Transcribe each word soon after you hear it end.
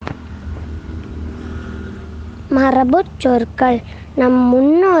மரபுச் சொற்கள். நம்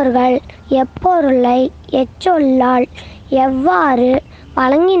முன்னோர்கள் எப்பொருளை எச்சொல்லால் எவ்வாறு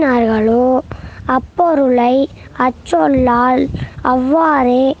வழங்கினார்களோ அப்பொருளை அச்சொல்லால்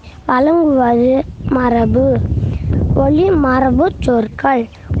அவ்வாறே வழங்குவது மரபு. ஒலி மரபுச் சொற்கள்.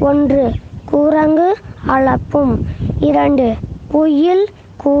 1. குரங்கு அலப்பும். 2. குயில்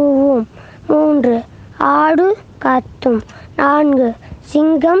கூவும். 3. ஆடு கத்தும். 4.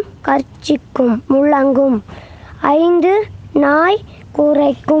 சிங்கம் கர்ச்சிக்கும் முழங்கும். 5. நாய்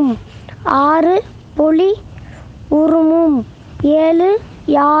குரைக்கும். 6. புலி உறுமும். 7.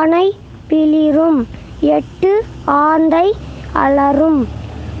 யானை பிளிரும். 8. ஆந்தை அலறும்.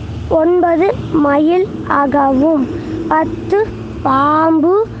 9. மயில் அகவும். 10.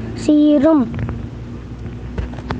 பாம்பு சீரும்.